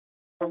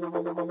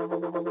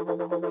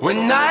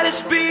When night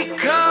has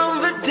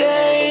become the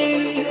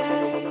day,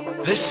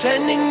 they're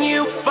sending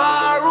you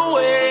far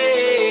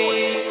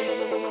away,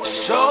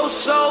 so,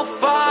 so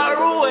far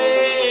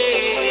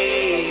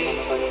away.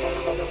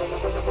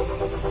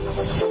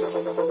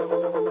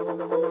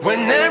 When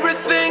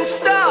everything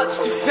starts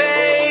to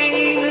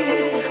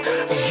fade,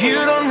 you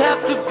don't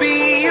have to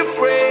be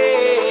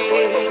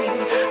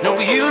afraid. No,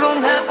 you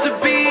don't have to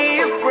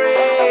be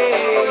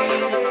afraid.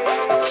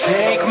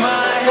 Take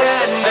my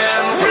hand and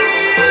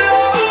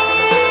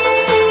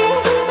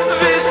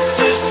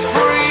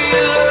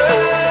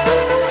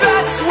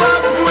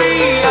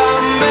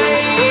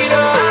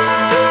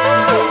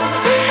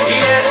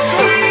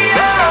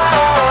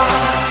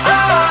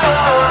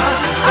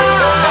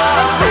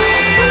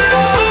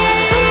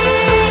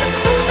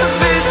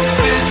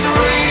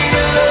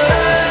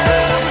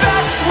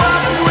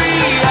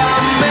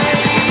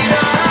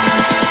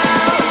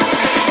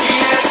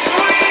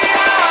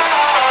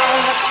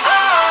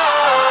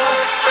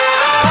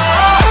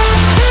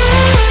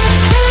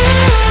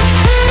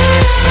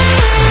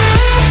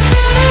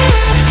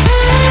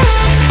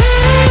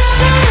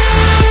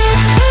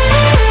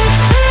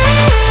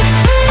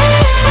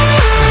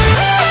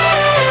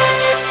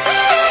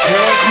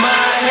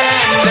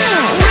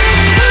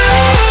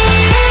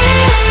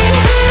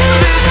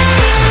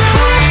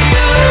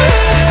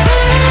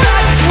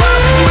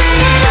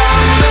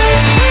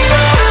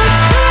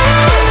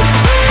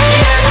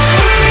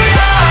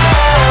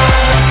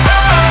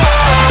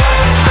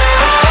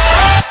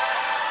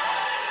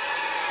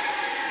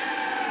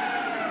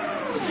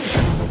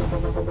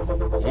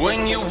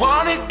when you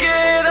wanna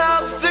get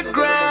off the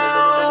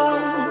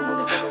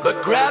ground,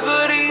 but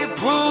gravity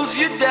pulls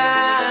you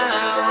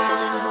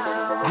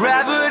down.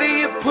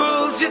 Gravity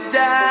pulls you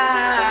down.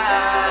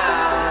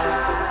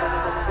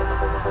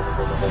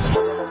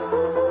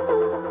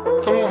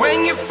 And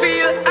when you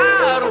feel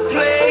out of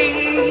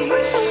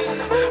place,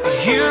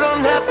 you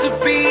don't have to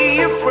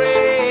be afraid.